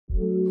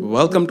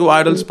Welcome to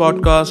Idols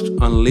Podcast,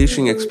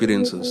 Unleashing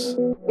Experiences.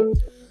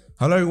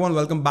 Hello, everyone.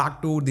 Welcome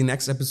back to the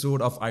next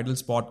episode of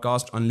Idols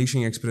Podcast,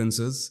 Unleashing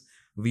Experiences.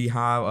 We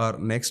have our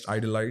next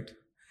idolite,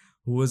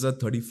 who is a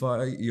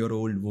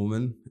 35-year-old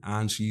woman,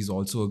 and she's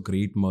also a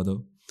great mother.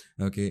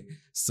 Okay,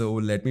 so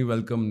let me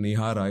welcome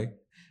Neha Rai.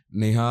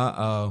 Neha,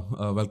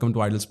 welcome to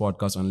Idols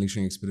Podcast,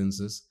 Unleashing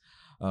Experiences.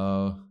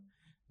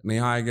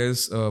 Neha, I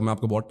guess मैं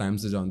आपको बहुत time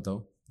से जानता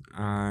हूँ,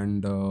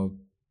 and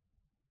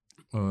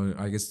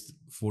I guess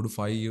 4 to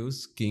 5 years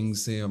king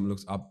से हम लोग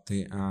आप थे,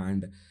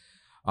 एंड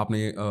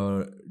आपने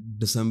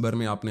दिसंबर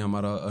में आपने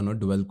हमारा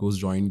डुवेल कोर्स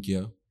ज्वाइन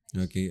किया.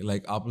 ओके,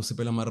 लाइक आप उससे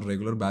पहले हमारा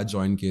रेगुलर बैच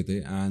ज्वाइन किए थे,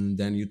 and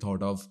then you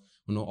thought of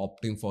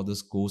opting for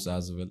this course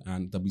as well,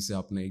 and तभी से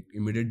आपने एक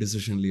इमीडिएट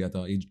डिसीजन लिया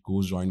था ये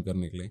कोर्स ज्वाइन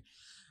करने के लिए.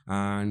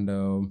 And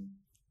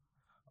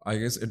I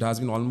guess it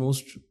has been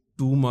almost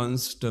 2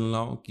 months till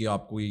now कि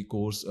आपको ये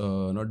कोर्स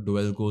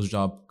डुवेल कोर्स जो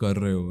आप कर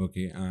रहे हो.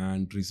 ओके,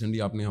 एंड रिसेंटली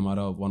आपने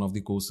हमारा one of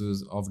the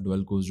courses of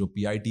Duvall course जो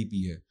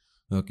PITP है,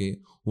 ओके,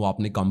 वो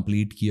आपने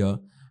कंप्लीट किया,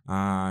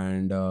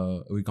 and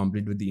we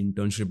complete with the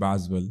internship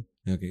as well.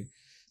 Okay,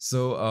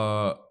 सो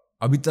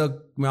अभी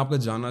तक मैं आपका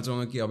जानना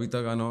चाहूँगा कि अभी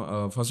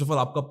तक फर्स्ट ऑफ ऑल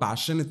आपका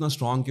पैशन इतना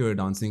स्ट्रॉन्ग क्यों है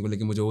डांसिंग को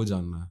लेके, मुझे वो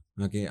जानना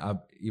है. ओके,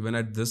 आप इवन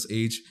एट दिस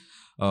एज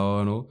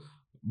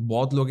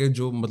बहुत लोग हैं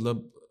जो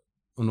मतलब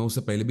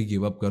उससे पहले भी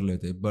गिव अप कर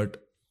लेते, बट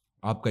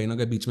आप कहीं ना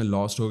कहीं बीच में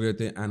लॉस्ट हो गए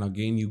थे, and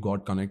again you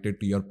got connected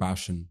to your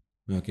passion.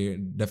 Okay,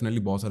 definitely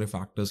बहुत सारे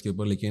फैक्टर्स के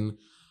ऊपर, लेकिन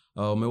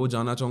मैं वो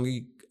जानना चाहूँगी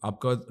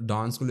आपका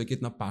डांस को लेके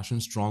इतना पैशन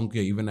स्ट्रॉन्ग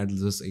किया even at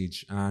this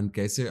as, and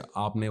कैसे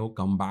आपने वो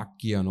कम बैक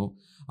किया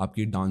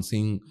आपकी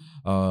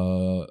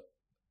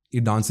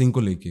डांसिंग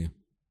को लेके.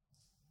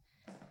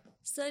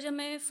 सर, जब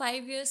मैं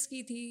 5 years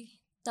की थी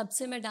तब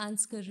से मैं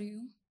डांस कर रही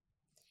हूँ,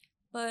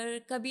 पर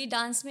कभी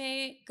डांस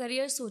में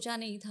करियर सोचा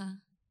नहीं था.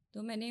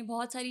 तो मैंने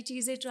बहुत सारी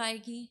चीज़ें ट्राई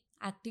की,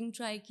 एक्टिंग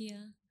ट्राई किया.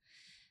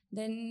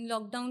 देन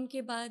लॉकडाउन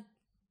के बाद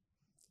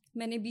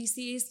मैंने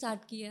BCA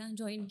स्टार्ट किया,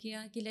 ज्वाइन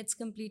किया कि लेट्स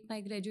कंप्लीट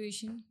माय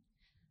ग्रेजुएशन.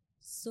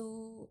 सो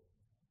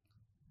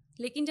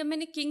लेकिन जब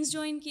मैंने किंग्स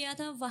ज्वाइन किया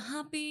था,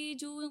 वहाँ पे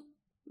जो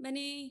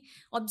मैंने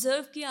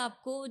ऑब्ज़र्व किया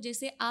आपको,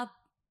 जैसे आप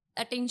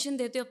अटेंशन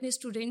देते हो अपने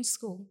स्टूडेंट्स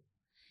को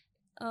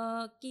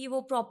कि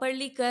वो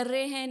प्रॉपरली कर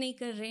रहे हैं नहीं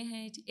कर रहे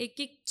हैं, एक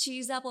एक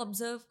चीज़ आप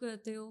ऑब्ज़र्व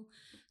करते हो,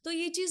 तो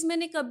ये चीज़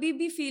मैंने कभी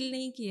भी फील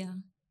नहीं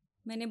किया.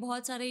 मैंने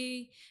बहुत सारे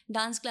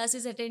डांस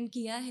क्लासेस अटेंड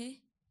किया है,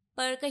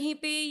 पर कहीं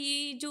पे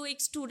ये जो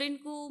एक स्टूडेंट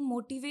को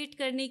मोटिवेट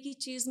करने की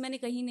चीज़ मैंने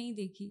कहीं नहीं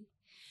देखी.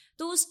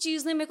 तो उस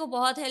चीज़ ने मेरे को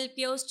बहुत हेल्प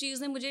किया. उस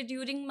चीज़ ने मुझे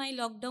ड्यूरिंग माय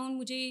लॉकडाउन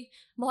मुझे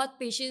बहुत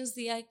पेशेंस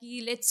दिया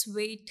कि let's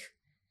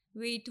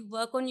wait,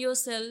 work on your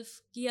self,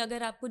 कि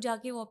अगर आपको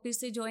जाके वापस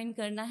से ज्वाइन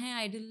करना है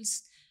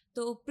आइडल्स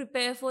तो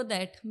prepare for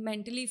that,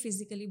 mentally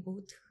physically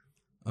both.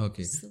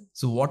 Okay,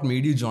 so what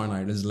made you join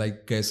Idols,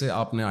 like कैसे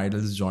आपने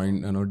आइडल्स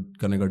ज्वाइन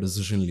करने का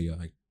डिसीजन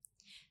लिया?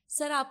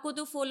 सर, आपको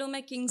तो फॉलो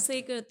मैं किंग से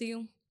ही करती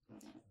हूँ.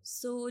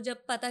 सो जब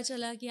पता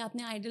चला कि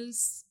आपने आइडल्स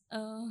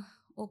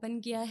ओपन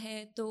किया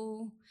है, तो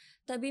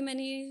तभी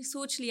मैंने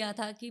सोच लिया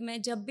था कि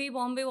मैं जब भी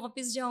बॉम्बे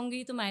वापस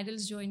जाऊंगी तो मैं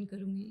आइडल्स ज्वाइन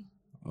करूँगी.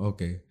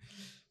 Okay,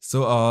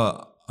 so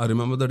I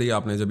remember the day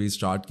आपने जब ये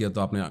स्टार्ट किया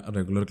तो आपने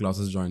रेगुलर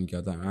क्लासेस ज्वाइन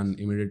किया था, एंड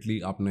इमीडिएटली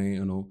आपने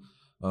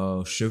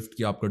शिफ्ट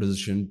किया आपका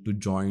decision to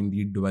join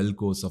the dual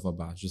course of a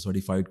batch, जो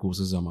सर्टिफाइड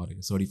कोर्सेज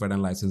हमारे, certified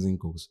and licensing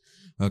course.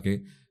 Okay,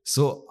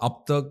 so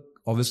अब तक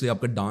ऑब्वियसली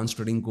आपका डांस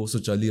ट्रेनिंग कोर्स तो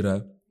चल ही रहा है,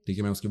 ठीक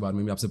है, मैं उसके बारे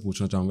में भी आपसे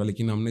पूछना चाहूँगा,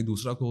 लेकिन हमने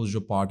दूसरा कोर्स जो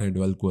पार्ट है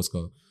डुवेल कोर्स का,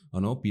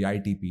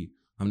 PITP,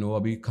 हमने वो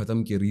अभी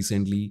ख़त्म किया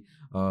recently.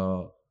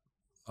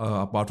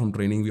 Apart from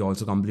training we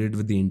also completed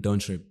with the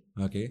internship.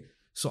 Okay,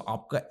 so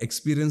आपका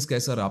एक्सपीरियंस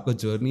कैसा रहा, आपका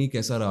जर्नी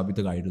कैसा रहा अभी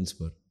तक आइडल्स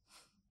पर?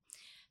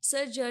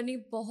 सर, जर्नी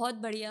बहुत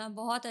बढ़िया,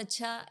 बहुत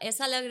अच्छा.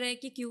 ऐसा लग रहा है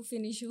कि क्यों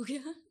फिनिश हो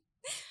गया.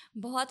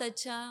 बहुत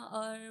अच्छा,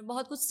 और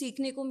बहुत कुछ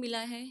सीखने को मिला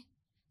है.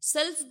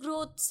 सेल्फ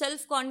ग्रोथ,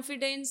 सेल्फ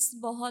कॉन्फिडेंस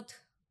बहुत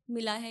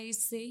मिला है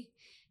इससे,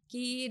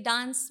 कि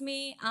डांस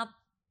में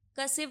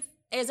आपका सिर्फ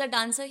एज अ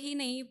डांसर ही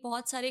नहीं,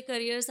 बहुत सारे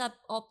करियर्स आप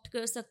ऑप्ट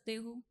कर सकते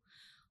हो.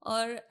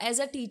 और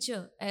as a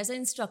teacher, as a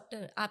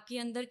instructor, आपके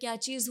अंदर क्या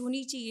चीज़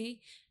होनी चाहिए,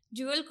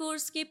 ड्यूअल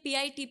कोर्स के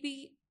PITP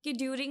के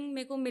ड्यूरिंग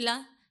मेरे को मिला.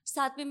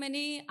 साथ में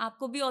मैंने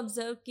आपको भी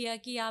ऑब्ज़र्व किया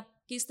कि आप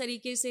किस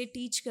तरीके से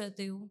टीच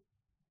करते हो,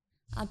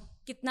 आप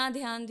कितना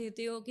ध्यान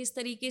देते हो, किस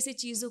तरीके से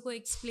चीज़ों को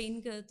एक्सप्लेन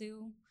करते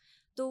हो.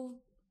 तो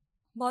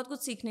बहुत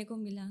कुछ सीखने को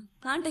मिला.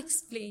 Can't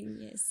explain.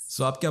 यस.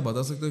 सो आप क्या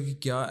बता सकते हो कि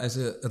क्या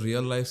ऐसे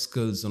real life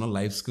skills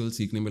life skills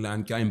सीखने मिला,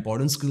 एंड क्या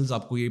इंपॉर्टेंट स्किल्स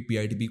आपको ये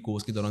PITP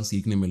कोर्स के दौरान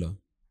सीखने मिला?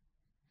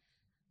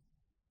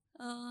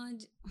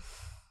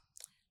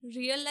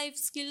 रियल लाइफ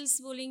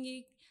स्किल्स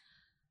बोलेंगे,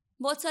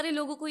 बहुत सारे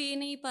लोगों को ये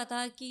नहीं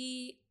पता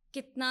कि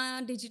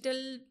कितना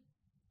डिजिटल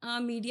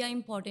मीडिया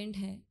इम्पॉर्टेंट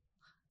है.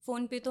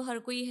 फ़ोन पे तो हर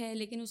कोई है,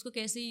 लेकिन उसको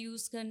कैसे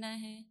यूज़ करना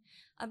है.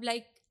 अब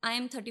like I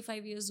am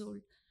 35 years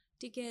old,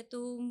 ठीक है, तो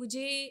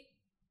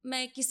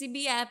मैं किसी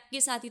भी ऐप के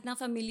साथ इतना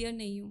फेमिलियर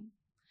नहीं हूँ.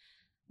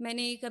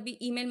 मैंने कभी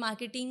ईमेल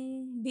मार्केटिंग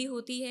भी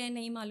होती है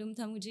नहीं मालूम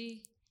था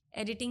मुझे,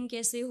 एडिटिंग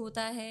कैसे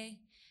होता है,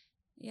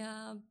 या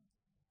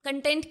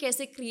कंटेंट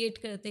कैसे क्रिएट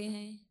करते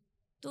हैं.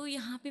 तो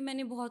यहाँ पे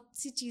मैंने बहुत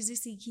सी चीज़ें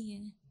सीखी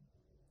हैं.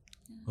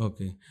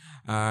 ओके.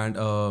 एंड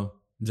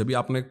जब भी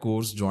आपने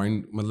कोर्स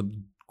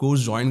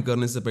ज्वाइन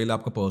करने से पहले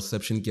आपका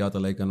परसेप्शन क्या था?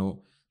 लाइक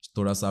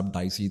थोड़ा सा आप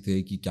डाइसी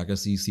थे कि क्या क्या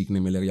सीखने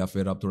मिलेगा, या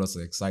फिर आप थोड़ा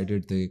सा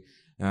एक्साइटेड थे?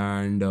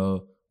 एंड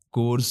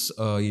कोर्स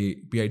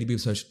ये PITP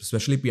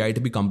स्पेशली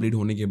PITP कंप्लीट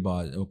होने के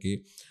बाद ओके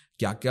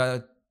क्या क्या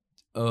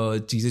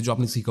चीज़ें जो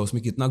आपने सीखा,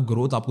 उसमें कितना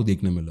ग्रोथ आपको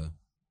देखने मिला?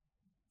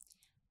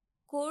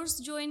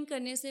 कोर्स ज्वाइन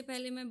करने से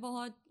पहले मैं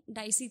बहुत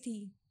डाइसी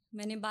थी.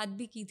 मैंने बात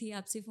भी की थी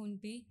आपसे फ़ोन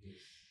पे.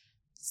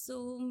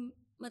 सो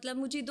मतलब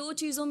मुझे 2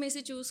 चीज़ों में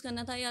से चूज़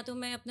करना था, या तो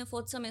मैं अपना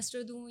 4th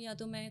सेमेस्टर दूँ या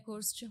तो मैं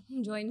कोर्स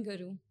ज्वाइन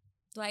करूँ.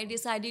 तो I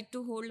decided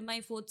to hold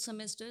my 4th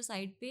semester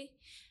side पे.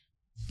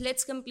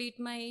 Let's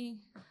complete my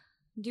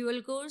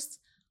dual course.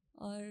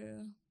 और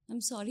आई एम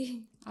सॉरी,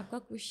 आपका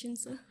क्वेश्चन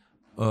सर?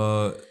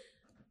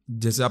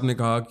 जैसे आपने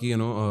कहा कि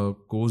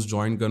कोर्स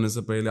ज्वाइन करने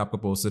से पहले आपका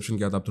परसेप्शन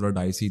क्या था, आप थोड़ा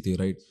डाइसी थे,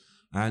 राइट?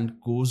 एंड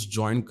कोर्स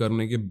ज्वाइन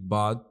करने के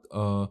बाद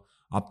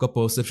आपका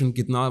परसेप्शन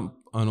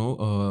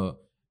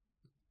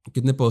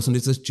कितने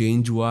परसेंटेज से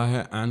चेंज हुआ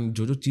है, एंड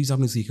जो चीज़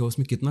आपने सीखा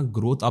उसमें कितना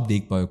ग्रोथ आप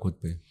देख पाए खुद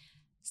पे?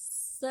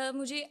 सर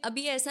मुझे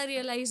अभी ऐसा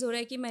रियलाइज़ हो रहा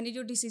है कि मैंने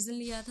जो डिसीज़न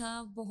लिया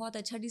था बहुत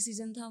अच्छा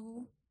डिसीज़न था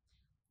वो.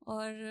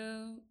 और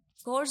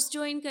कोर्स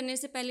ज्वाइन करने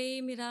से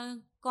पहले मेरा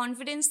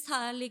कॉन्फिडेंस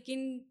था,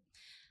 लेकिन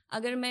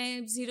अगर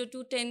मैं 0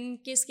 to 10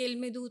 के स्केल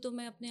में दूँ तो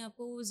मैं अपने आप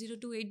को 0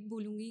 to 8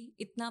 बोलूँगी.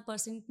 इतना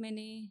परसेंट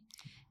मैंने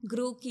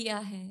ग्रो किया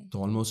है. तो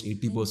ऑलमोस्ट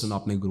 80%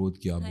 आपने ग्रोथ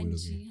किया, आप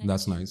बोलोगे?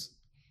 That's nice,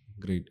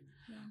 great.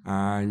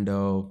 And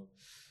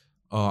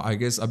I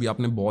guess अभी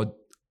आपने बहुत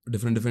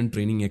डिफरेंट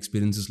ट्रेनिंग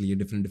एक्सपीरियंसेस लिए,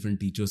 डिफरेंट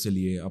टीचर्स से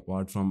लिए.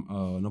 अपार्ट फ्रॉम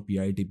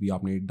PITP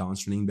आपने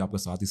डांस ट्रेनिंग भी आपका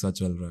साथ ही साथ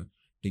चल रहा है,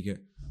 ठीक है?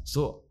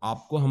 सो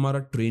आपको हमारा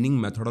ट्रेनिंग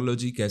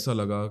मेथोडोलॉजी कैसा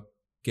लगा?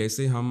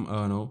 कैसे हम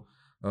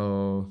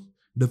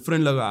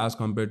डिफरेंट लगा as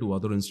compare to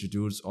other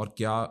institutes? और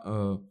क्या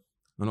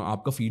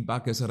आपका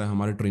फीडबैक कैसा रहा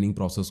हमारे ट्रेनिंग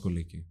प्रोसेस को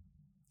लेके?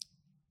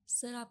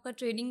 सर आपका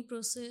ट्रेनिंग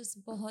प्रोसेस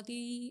बहुत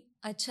ही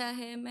अच्छा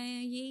है.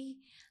 मैं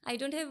यही I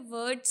don't have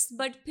words,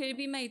 but फिर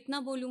भी मैं इतना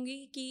बोलूँगी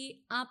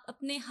कि आप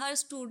अपने हर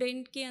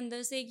स्टूडेंट के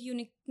अंदर से एक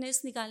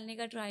यूनिकनेस निकालने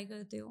का ट्राई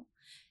करते हो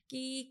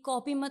कि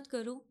कॉपी मत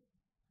करो.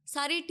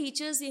 सारे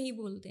टीचर्स यही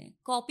बोलते हैं,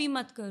 कॉपी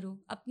मत करो.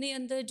 अपने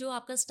अंदर जो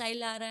आपका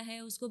स्टाइल आ रहा है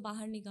उसको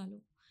बाहर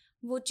निकालो.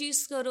 वो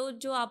चीज़ करो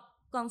जो आप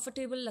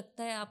कंफर्टेबल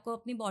लगता है आपको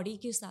अपनी बॉडी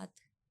के साथ.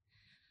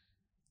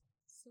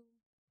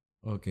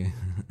 Okay.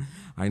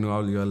 I know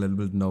you are little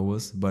bit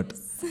nervous, but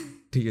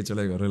ठीक है,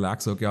 चलेगा.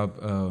 रिलैक्स होके आप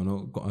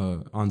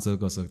आंसर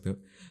कर सकते हो.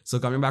 So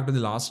coming back to the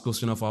last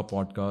question of our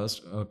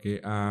podcast. Okay,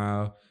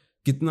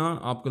 कितना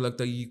आपको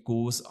लगता है ये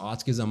कोर्स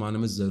आज के ज़माने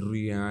में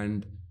ज़रूरी है?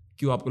 एंड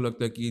क्यों आपको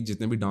लगता है कि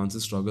जितने भी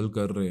डांसर्स स्ट्रगल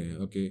कर रहे हैं,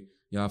 ओके,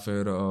 या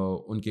फिर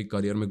उनके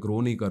करियर में ग्रो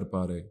नहीं कर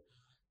पा रहे,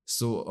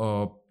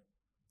 सो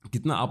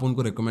कितना आप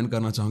उनको रिकमेंड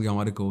करना चाहोगे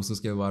हमारे कोर्सेज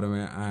के बारे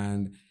में?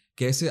 एंड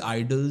कैसे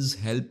आइडल्स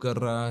हेल्प कर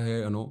रहा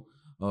है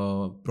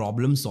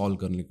प्रॉब्लम सॉल्व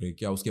करने के लिए?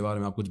 क्या उसके बारे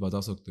में आप कुछ बता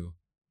सकते हो?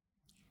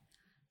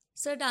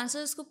 सर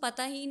डांसर्स को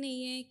पता ही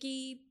नहीं है कि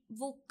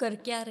वो कर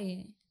क्या रहे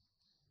हैं.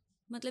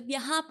 मतलब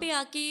यहाँ पे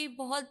आके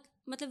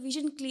बहुत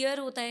विजन क्लियर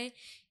होता है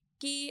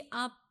कि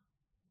आप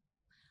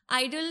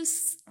आइडल्स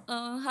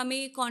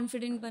हमें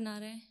कॉन्फिडेंट बना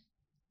रहा है,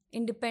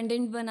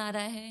 इंडिपेंडेंट बना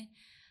रहा है,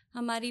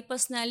 हमारी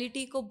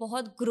पर्सनालिटी को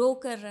बहुत ग्रो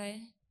कर रहा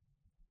है.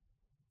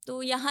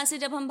 तो यहाँ से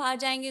जब हम बाहर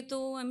जाएंगे तो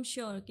आई एम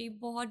श्योर कि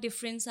बहुत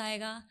डिफरेंस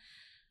आएगा,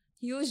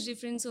 ह्यूज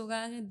डिफरेंस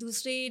होगा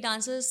दूसरे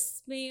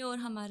डांसर्स में और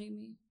हमारे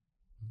में.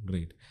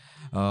 Great.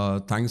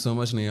 Thank you so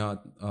much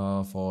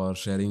Neha for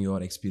sharing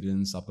your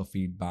experience, आपका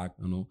फीडबैक,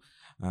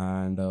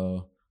 एंड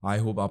आई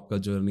होप आपका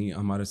जर्नी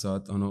हमारे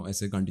साथ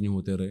ऐसे कंटिन्यू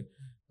होते रहे,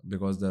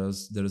 because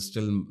there is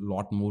still a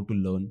lot more to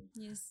learn.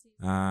 Yes.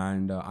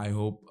 And I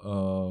hope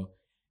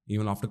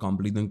even after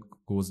completing the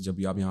course, जब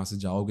भी आप यहाँ से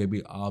जाओगे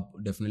भी, आप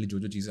definitely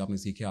जो चीज़ें आपने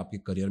सीखी आपके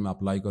करियर में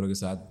अप्लाई करोगे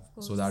शायद,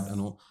 so that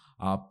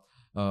आप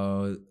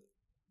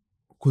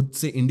खुद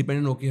से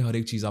इंडिपेंडेंट होके हर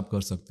एक चीज़ आप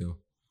कर सकते हो.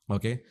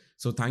 Okay,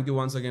 so thank you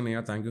once again,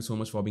 Neha. Thank you so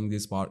much for being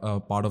this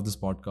part of this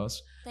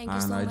podcast. Thank you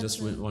and so I much, just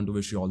sir. want to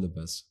wish you all the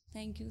best.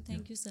 Thank you,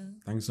 sir.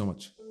 Thank you so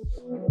much.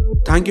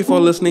 Thank you for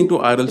listening to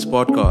Idol's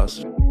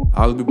podcast.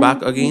 I'll be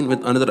back again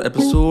with another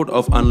episode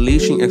of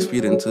Unleashing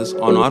Experiences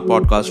on our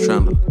podcast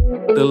channel.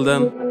 Till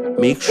then,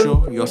 make sure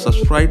you're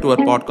subscribed to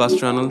our podcast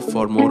channel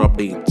for more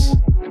updates.